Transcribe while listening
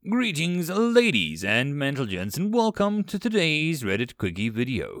Greetings, ladies and gents, and welcome to today's Reddit Quickie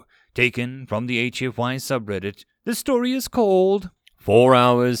video, taken from the HFY subreddit. The story is called 4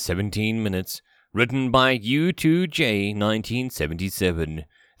 hours 17 minutes, written by U2J1977.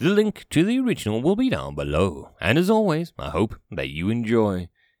 The link to the original will be down below, and as always, I hope that you enjoy,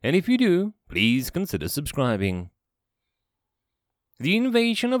 and if you do, please consider subscribing. The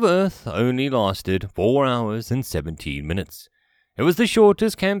invasion of Earth only lasted 4 hours and 17 minutes. It was the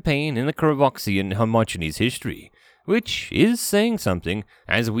shortest campaign in the Kravoxian Hermogenes history, which is saying something,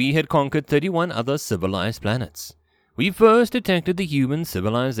 as we had conquered 31 other civilized planets. We first detected the human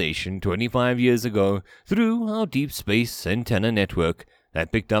civilization 25 years ago through our deep space antenna network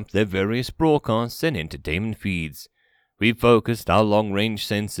that picked up their various broadcasts and entertainment feeds. We focused our long-range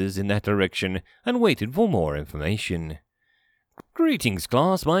sensors in that direction and waited for more information. Greetings,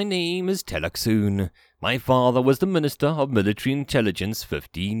 class. My name is Telaxoon. My father was the Minister of Military Intelligence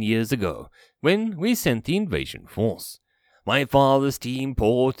 15 years ago, when we sent the invasion force. My father's team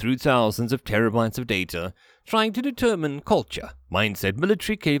poured through thousands of terabytes of data, trying to determine culture, mindset,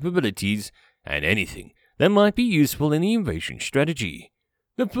 military capabilities, and anything that might be useful in the invasion strategy.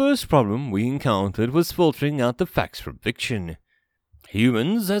 The first problem we encountered was filtering out the facts from fiction.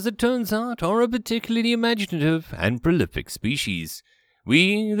 Humans, as it turns out, are a particularly imaginative and prolific species.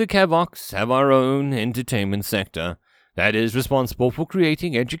 We, the Kavoks, have our own entertainment sector that is responsible for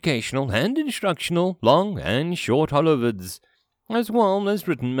creating educational and instructional long and short holovids, as well as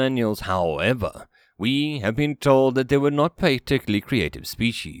written manuals. However, we have been told that they were not particularly creative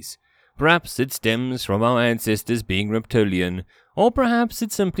species. Perhaps it stems from our ancestors being reptilian, or perhaps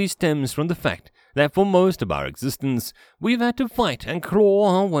it simply stems from the fact that for most of our existence, we've had to fight and claw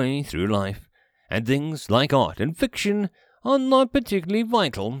our way through life, and things like art and fiction are not particularly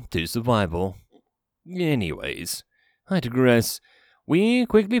vital to survival. Anyways, I digress. We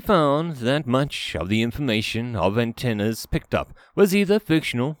quickly found that much of the information of antennas picked up was either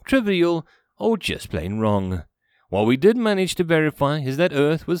fictional, trivial, or just plain wrong. What we did manage to verify is that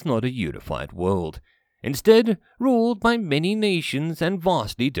Earth was not a unified world, instead ruled by many nations and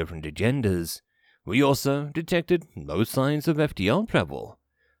vastly different agendas. We also detected no signs of FTL travel.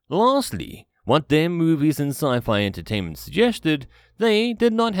 Lastly, what their movies and sci-fi entertainment suggested, they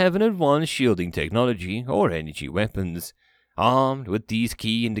did not have an advanced shielding technology or energy weapons. Armed with these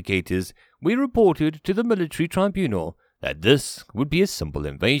key indicators, we reported to the military tribunal that this would be a simple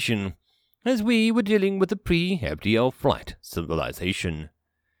invasion, as we were dealing with a pre-FTL flight civilization.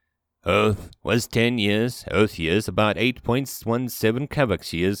 Earth was 10 years, Earth years, about 8.17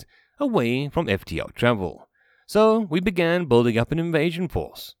 Kavoks years, away from FTL travel, so we began building up an invasion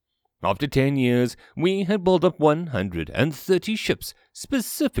force. After 10 years, we had built up 130 ships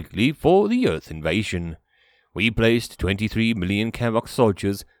specifically for the Earth invasion. We placed 23 million Kavok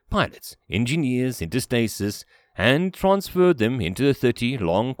soldiers, pilots, engineers into stasis, and transferred them into the 30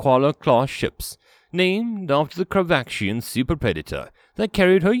 Long Koala-class ships, named after the Kravaxian super predator that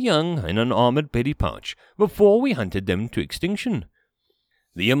carried her young in an armored belly pouch before we hunted them to extinction.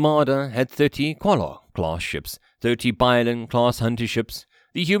 The Armada had 30 Koala-class ships, 30 Bailan-class hunter ships.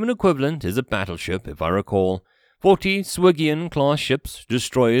 The human equivalent is a battleship, if I recall. 40 Swigian-class ships,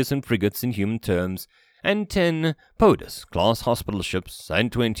 destroyers and frigates in human terms, and 10 Podus-class hospital ships,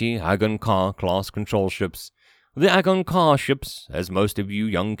 and 20 Agon-Kar-class control ships. The Agon-Kar ships, as most of you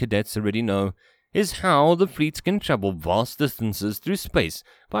young cadets already know, is how the fleets can travel vast distances through space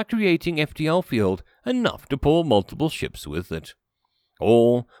by creating FTL field enough to pull multiple ships with it,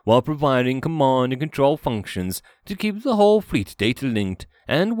 all while providing command and control functions to keep the whole fleet data linked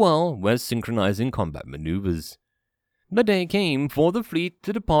and well as synchronizing combat maneuvers. The day came for the fleet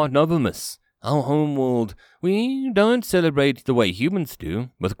to depart Novamus, our homeworld. We don't celebrate the way humans do,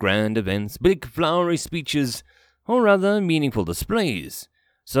 with grand events, big flowery speeches, or other meaningful displays.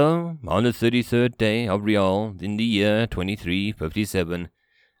 So, on the 33rd day of Rial in the year 2357,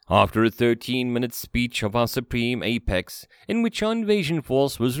 after a 13-minute speech of our supreme apex, in which our invasion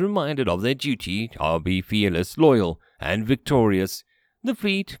force was reminded of their duty to be fearless, loyal, and victorious, the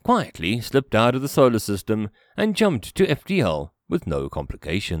fleet quietly slipped out of the solar system and jumped to FTL with no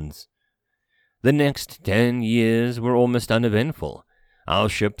complications. The next 10 years were almost uneventful. Our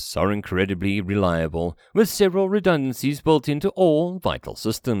ships are incredibly reliable, with several redundancies built into all vital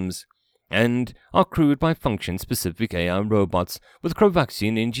systems, and are crewed by function-specific AI robots with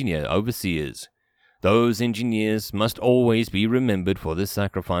Kravaxian engineer overseers. Those engineers must always be remembered for their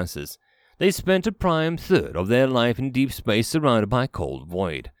sacrifices. They spent a prime third of their life in deep space surrounded by a cold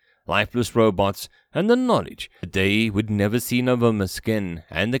void, lifeless robots, and the knowledge that they would never see Novamus again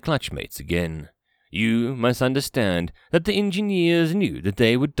and their clutchmates again. You must understand that the engineers knew that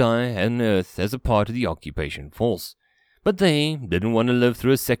they would die on Earth as a part of the occupation force, but they didn't want to live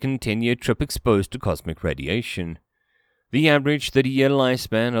through a second 10-year trip exposed to cosmic radiation. The average 30-year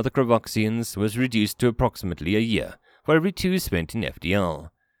lifespan of the Kravoxians was reduced to approximately a year for every 2 spent in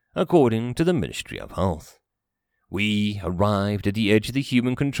FTL, according to the Ministry of Health. We arrived at the edge of the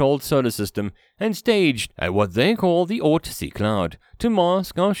human-controlled solar system and staged at what they call the Oort Sea Cloud to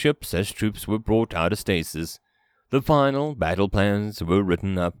mask our ships as troops were brought out of stasis. The final battle plans were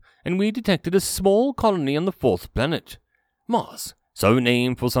written up, and we detected a small colony on the 4th planet, Mars, so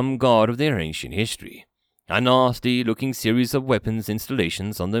named for some god of their ancient history, a nasty-looking series of weapons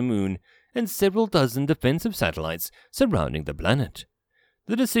installations on the moon, and several dozen defensive satellites surrounding the planet.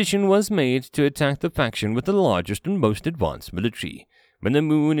 The decision was made to attack the faction with the largest and most advanced military, when the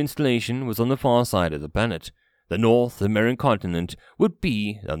moon installation was on the far side of the planet. The North American continent would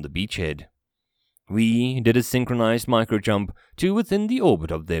be on the beachhead. We did a synchronized microjump to within the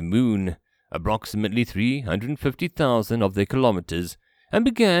orbit of their moon, approximately 350,000 of their kilometers, and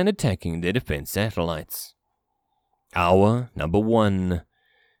began attacking their defense satellites. Hour number 1.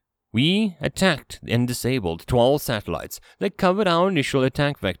 We attacked and disabled 12 satellites that covered our initial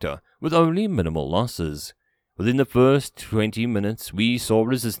attack vector with only minimal losses. Within the first 20 minutes, we saw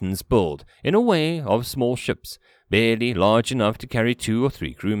resistance build in a way of small ships, barely large enough to carry 2 or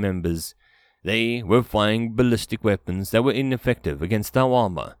 3 crew members. They were firing ballistic weapons that were ineffective against our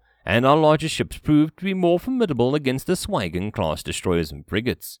armor, and our larger ships proved to be more formidable against the Swagen-class destroyers and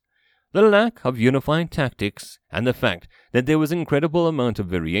frigates. The lack of unified tactics and the fact that there was an incredible amount of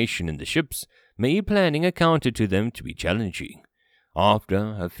variation in the ships made planning a counter to them to be challenging.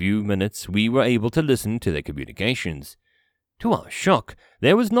 After a few minutes, we were able to listen to their communications. To our shock,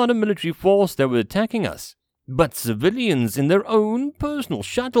 there was not a military force that was attacking us, but civilians in their own personal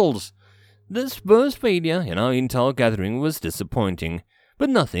shuttles. This first failure in our intel gathering was disappointing, but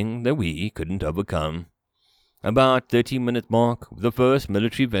nothing that we couldn't overcome. About 30-minute mark, the first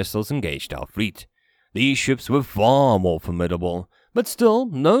military vessels engaged our fleet. These ships were far more formidable, but still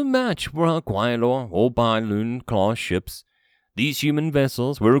no match for our Quailor or Balloon-class ships. These human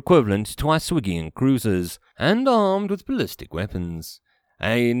vessels were equivalent to our Swigian cruisers, and armed with ballistic weapons,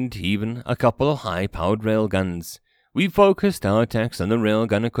 and even a couple of high-powered railguns. We focused our attacks on the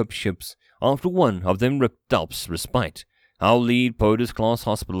railgun-equipped ships after one of them ripped Dalp's Respite, our lead POTUS-class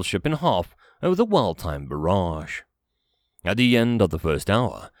hospital ship, in half with a well-timed barrage. At the end of the first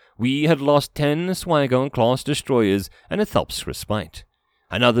hour, we had lost 10 Swagon-class destroyers and a Thalp's Respite.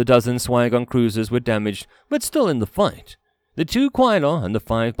 Another dozen Swagon cruisers were damaged, but still in the fight. The 2 Quailor and the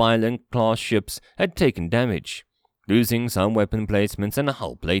 5 Bylink-class ships had taken damage, losing some weapon placements and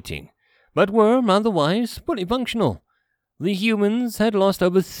hull plating, but were otherwise fully functional. The humans had lost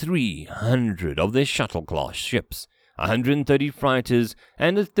over 300 of their shuttle-class ships, 130 freighters,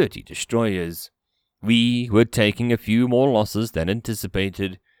 and 30 destroyers. We were taking a few more losses than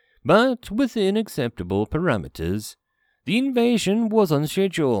anticipated, but within acceptable parameters. The invasion was on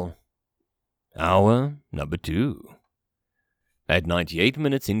schedule. Hour number 2. At 98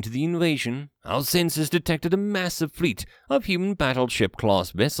 minutes into the invasion, our sensors detected a massive fleet of human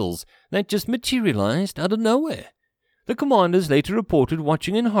battleship-class vessels that just materialized out of nowhere. The commanders later reported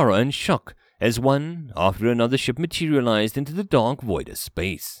watching in horror and shock as one after another ship materialized into the dark void of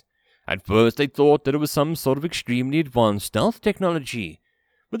space. At first they thought that it was some sort of extremely advanced stealth technology,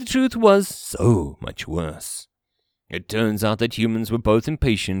 but the truth was so much worse. It turns out that humans were both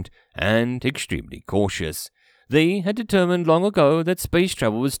impatient and extremely cautious. They had determined long ago that space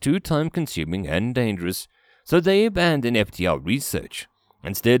travel was too time-consuming and dangerous, so they abandoned FTL research.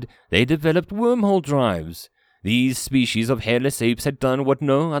 Instead, they developed wormhole drives. These species of hairless apes had done what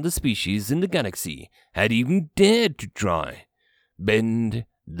no other species in the galaxy had even dared to try: bend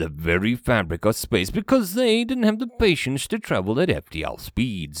the very fabric of space because they didn't have the patience to travel at FTL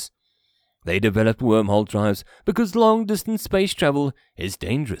speeds. They developed wormhole drives because long-distance space travel is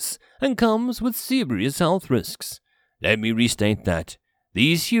dangerous and comes with serious health risks. Let me restate that.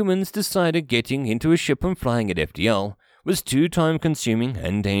 These humans decided getting into a ship and flying at FTL was too time-consuming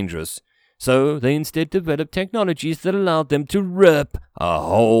and dangerous, so they instead developed technologies that allowed them to rip a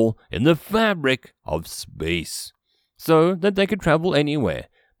hole in the fabric of space, so that they could travel anywhere,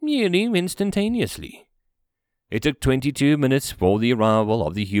 nearly instantaneously. It took 22 minutes for the arrival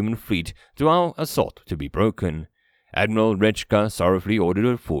of the human fleet to our assault to be broken. Admiral Rechka sorrowfully ordered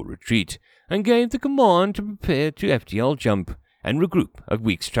a full retreat, and gave the command to prepare to FTL jump and regroup a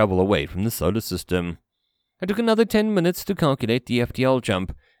week's travel away from the solar system. It took another 10 minutes to calculate the FTL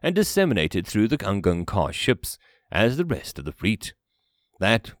jump and disseminate it through the Gungan-class ships as the rest of the fleet.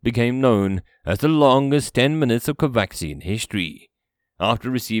 That became known as the longest 10 minutes of Kovaxian history.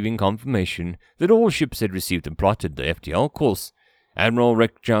 After receiving confirmation that all ships had received and plotted the FTL course, Admiral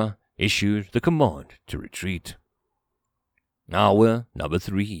Rekja issued the command to retreat. Hour number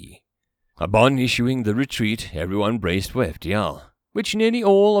 3. Upon issuing the retreat, everyone braced for FTL, which nearly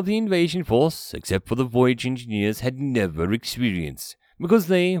all of the invasion force, except for the Voyage engineers, had never experienced, because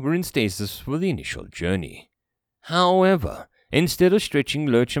they were in stasis for the initial journey. However, instead of stretching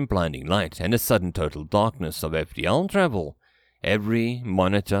lurch and blinding light and a sudden total darkness of FTL travel, every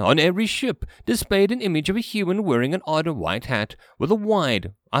monitor on every ship displayed an image of a human wearing an odd white hat with a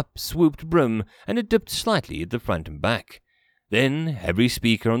wide, up-swooped brim and it dipped slightly at the front and back. Then every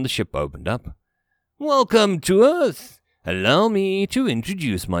speaker on the ship opened up. "Welcome to Earth! Allow me to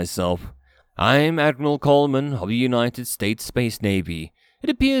introduce myself. I'm Admiral Coleman of the United States Space Navy. It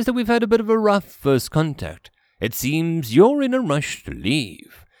appears that we've had a bit of a rough first contact. It seems you're in a rush to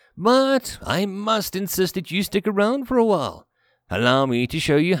leave. But I must insist that you stick around for a while. Allow me to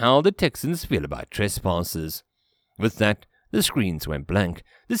show you how the Texans feel about trespassers." With that, the screens went blank,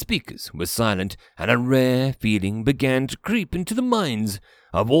 the speakers were silent, and a rare feeling began to creep into the minds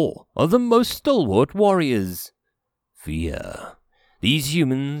of all of the most stalwart warriors. Fear. These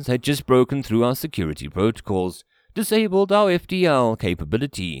humans had just broken through our security protocols, disabled our FTL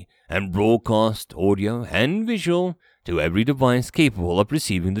capability, and broadcast audio and visual to every device capable of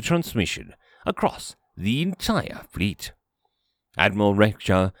receiving the transmission across the entire fleet. Admiral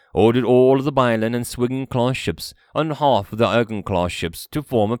Rekja ordered all of the Bylan and Swiggen-class ships on half of the Ergen-class ships to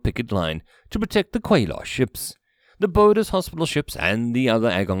form a picket line to protect the Quaylar ships, the Bodis hospital ships, and the other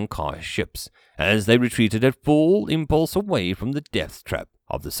Agon-class ships, as they retreated at full impulse away from the death trap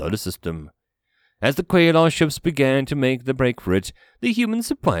of the solar system. As the Quaylar ships began to make the break for it, the humans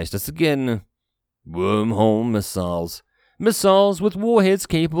surprised us again. Wormhole missiles. Missiles with warheads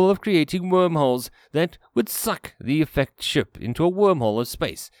capable of creating wormholes that would suck the effect ship into a wormhole of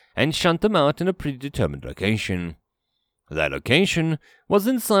space and shunt them out in a predetermined location. That location was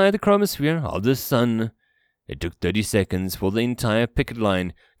inside the chromosphere of the sun. It took 30 seconds for the entire picket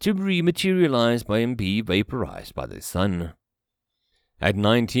line to rematerialize and be vaporized by the sun. At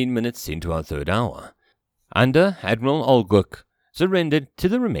 19 minutes into our third hour, Under Admiral Olguk surrendered to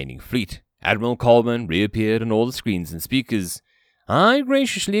the remaining fleet. Admiral Coleman reappeared on all the screens and speakers. "I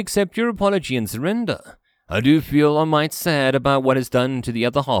graciously accept your apology and surrender. I do feel a mite sad about what is done to the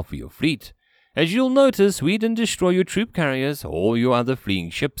other half of your fleet. As you'll notice, we didn't destroy your troop carriers or your other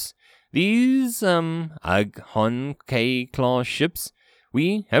fleeing ships. These, Aghon K-class ships,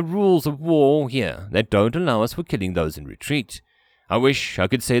 we have rules of war here that don't allow us for killing those in retreat. I wish I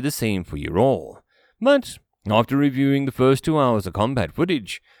could say the same for you all. But after reviewing the first 2 hours of combat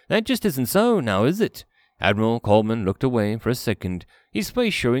footage, that just isn't so, now is it?" Admiral Coleman looked away for a second, his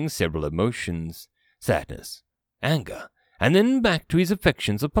face showing several emotions. Sadness, anger, and then back to his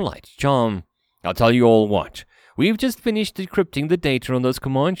affections of polite charm. "I'll tell you all what. We've just finished decrypting the data on those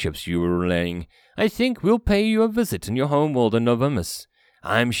command ships you were relaying. I think we'll pay you a visit in your homeworld on Novamus.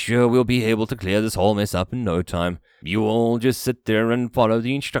 I'm sure we'll be able to clear this whole mess up in no time. You all just sit there and follow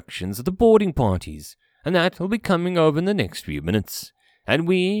the instructions of the boarding parties, and that will be coming over in the next few minutes. And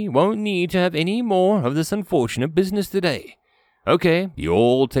we won't need to have any more of this unfortunate business today. Okay, you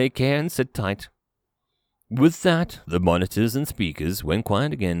all take care and sit tight." With that, the monitors and speakers went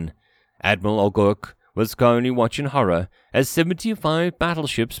quiet again. Admiral Olguk was currently watching horror as 75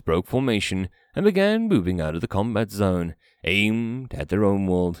 battleships broke formation and began moving out of the combat zone, aimed at their own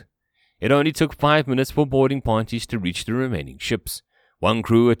world. It only took 5 minutes for boarding parties to reach the remaining ships. One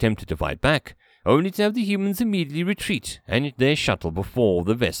crew attempted to fight back, only to have the humans immediately retreat and their shuttle before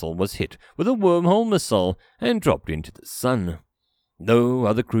the vessel was hit with a wormhole missile and dropped into the sun. No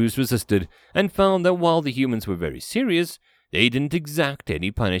other crews resisted and found that while the humans were very serious, they didn't exact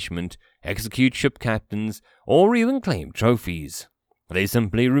any punishment, execute ship captains, or even claim trophies. They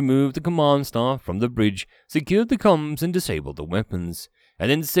simply removed the command staff from the bridge, secured the comms and disabled the weapons, and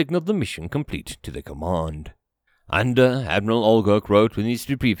then signaled the mission complete to the command. Under Admiral Olguk wrote in his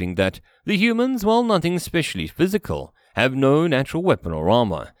debriefing that the humans, while nothing especially physical, have no natural weapon or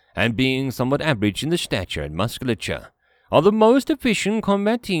armor, and being somewhat average in the stature and musculature, are the most efficient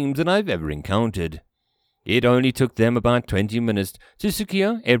combat teams that I've ever encountered. It only took them about 20 minutes to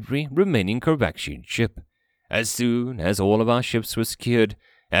secure every remaining Kovaxian ship. As soon as all of our ships were secured,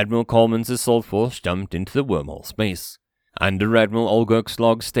 Admiral Coleman's assault force jumped into the wormhole space. Under Admiral Olguk's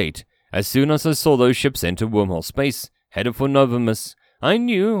log state, "As soon as I saw those ships enter wormhole space, headed for Novamus, I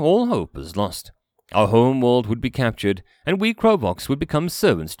knew all hope was lost. Our home world would be captured, and we Krovoks would become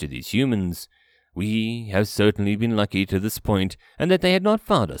servants to these humans. We have certainly been lucky to this point, and that they had not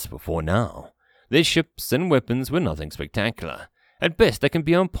found us before now. Their ships and weapons were nothing spectacular. At best, they can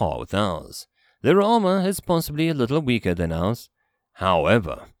be on par with ours. Their armor is possibly a little weaker than ours.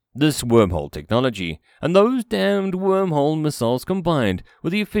 However, this wormhole technology, and those damned wormhole missiles combined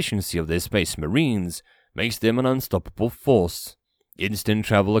with the efficiency of their space marines, makes them an unstoppable force. Instant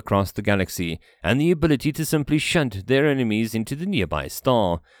travel across the galaxy, and the ability to simply shunt their enemies into the nearby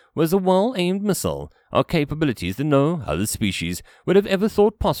star, was a well-aimed missile, are capabilities that no other species would have ever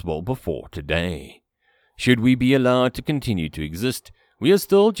thought possible before today. Should we be allowed to continue to exist, we are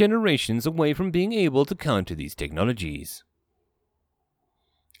still generations away from being able to counter these technologies.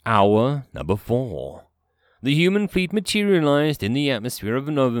 Hour number 4. The human fleet materialized in the atmosphere of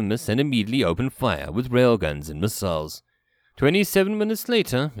Novamus and immediately opened fire with railguns and missiles. 27 minutes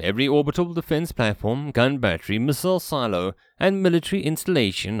later, every orbital defense platform, gun battery, missile silo, and military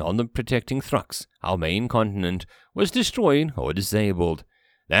installation on the protecting Thrux, our main continent, was destroyed or disabled.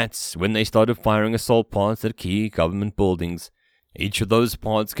 That's when they started firing assault pods at key government buildings. Each of those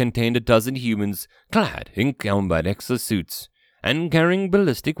pods contained a dozen humans clad in combat exosuits and carrying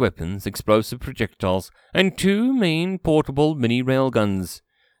ballistic weapons, explosive projectiles, and 2 main portable mini railguns.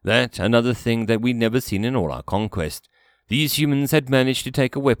 That another thing that we'd never seen in all our conquest. These humans had managed to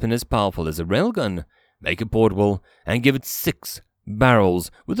take a weapon as powerful as a railgun, make it portable, and give it 6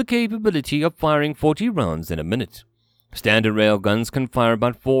 barrels with the capability of firing 40 rounds in a minute. Standard railguns can fire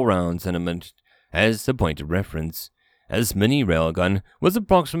about 4 rounds in a minute, as a point of reference. As mini railgun was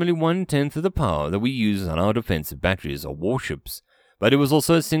approximately 1/10 of the power that we use on our defensive batteries or warships, but it was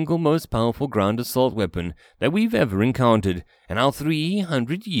also the single most powerful ground assault weapon that we've ever encountered in our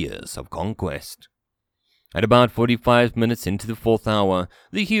 300 years of conquest. At about 45 minutes into the 4th hour,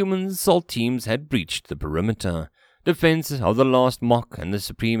 the human assault teams had breached the perimeter, defense of the last Mock and the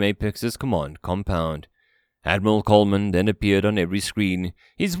Supreme Apex's command compound. Admiral Coleman then appeared on every screen,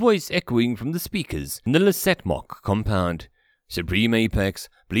 his voice echoing from the speakers in the Lisette Mock compound. Supreme Apex,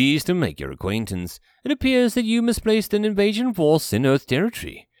 pleased to make your acquaintance. It appears that you misplaced an invasion force in Earth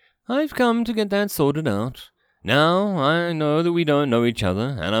territory. I've come to get that sorted out. Now, I know that we don't know each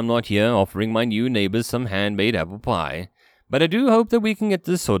other, and I'm not here offering my new neighbors some handmade apple pie, but I do hope that we can get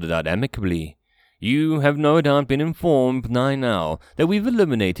this sorted out amicably. You have no doubt been informed by now that we've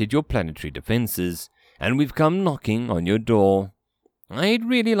eliminated your planetary defenses, and we've come knocking on your door. I'd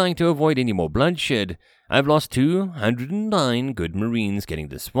really like to avoid any more bloodshed. I've lost 209 good Marines getting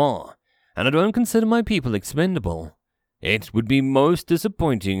this far, and I don't consider my people expendable. It would be most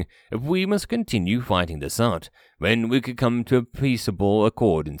disappointing if we must continue fighting this out, when we could come to a peaceable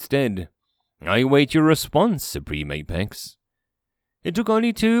accord instead. I await your response, Supreme Apex. It took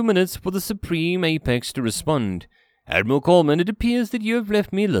only 2 minutes for the Supreme Apex to respond. Admiral Coleman, it appears that you have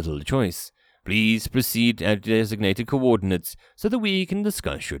left me little choice. Please proceed at designated coordinates so that we can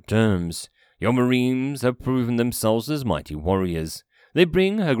discuss your terms. Your Marines have proven themselves as mighty warriors. They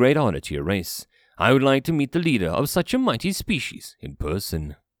bring a great honor to your race. I would like to meet the leader of such a mighty species in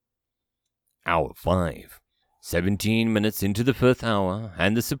person. Hour 5. 17 minutes into the 5th hour,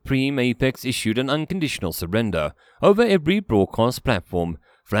 and the Supreme Apex issued an unconditional surrender over every broadcast platform,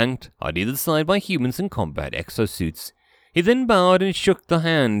 flanked on either side by humans in combat exosuits. He then bowed and shook the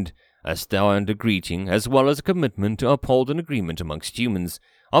hand, a standard greeting as well as a commitment to uphold an agreement amongst humans,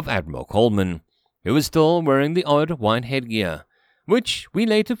 of Admiral Coleman, who was still wearing the odd white headgear, which we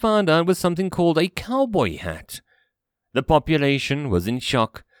later found out was something called a cowboy hat. The population was in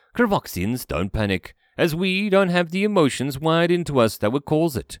shock. Kravoxians don't panic, as we don't have the emotions wired into us that would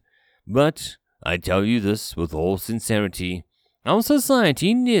cause it. But I tell you this with all sincerity, our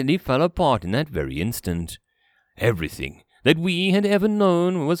society nearly fell apart in that very instant. Everything that we had ever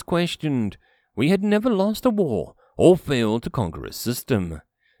known was questioned. We had never lost a war or failed to conquer a system.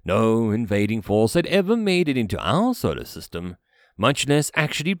 No invading force had ever made it into our solar system, much less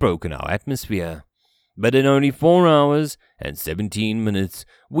actually broken our atmosphere. But in only 4 hours and 17 minutes,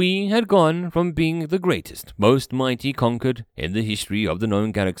 we had gone from being the greatest, most mighty conquered in the history of the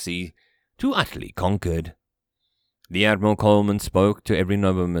known galaxy to utterly conquered. The Admiral Coleman spoke to every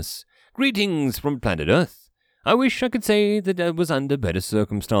Novamus. Greetings from planet Earth. I wish I could say that it was under better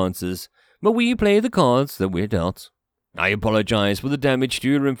circumstances, but we play the cards that we're dealt. I apologize for the damage to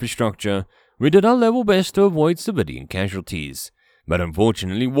your infrastructure. We did our level best to avoid civilian casualties, but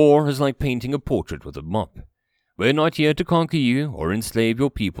unfortunately war is like painting a portrait with a mop. We're not here to conquer you or enslave your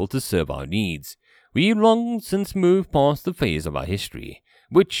people to serve our needs. We've long since moved past the phase of our history,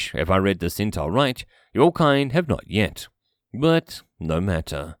 which, if I read this intel right, your kind have not yet. But no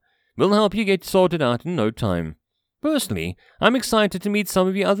matter. We'll help you get sorted out in no time. Personally, I'm excited to meet some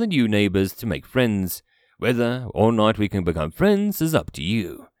of your other new neighbors to make friends. Whether or not we can become friends is up to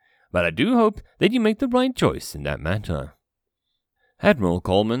you, but I do hope that you make the right choice in that matter. Admiral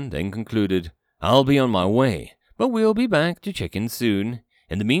Coleman then concluded, I'll be on my way, but we'll be back to check in soon.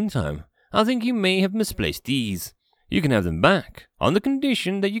 In the meantime, I think you may have misplaced these. You can have them back, on the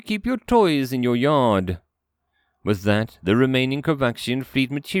condition that you keep your toys in your yard. With that, the remaining Kovaxian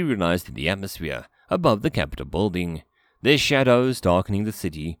fleet materialized in the atmosphere above the Capitol building, their shadows darkening the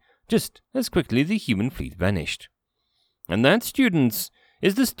city just as quickly the human fleet vanished. And that, students,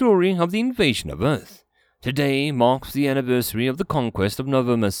 is the story of the invasion of Earth. Today marks the anniversary of the conquest of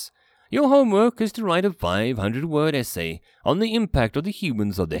Novamus. Your homework is to write a 500-word essay on the impact of the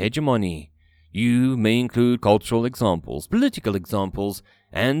humans of the hegemony. You may include cultural examples, political examples,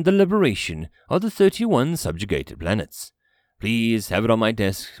 and the liberation of the 31 subjugated planets. Please have it on my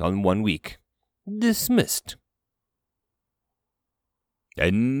desk in 1 week. Dismissed.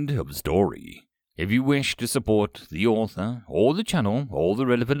 End of story. If you wish to support the author or the channel, all the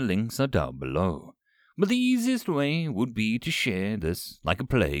relevant links are down below. But the easiest way would be to share this like a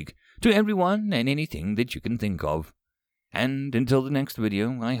plague to everyone and anything that you can think of. And until the next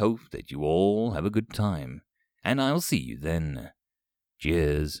video, I hope that you all have a good time, and I'll see you then.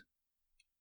 Cheers.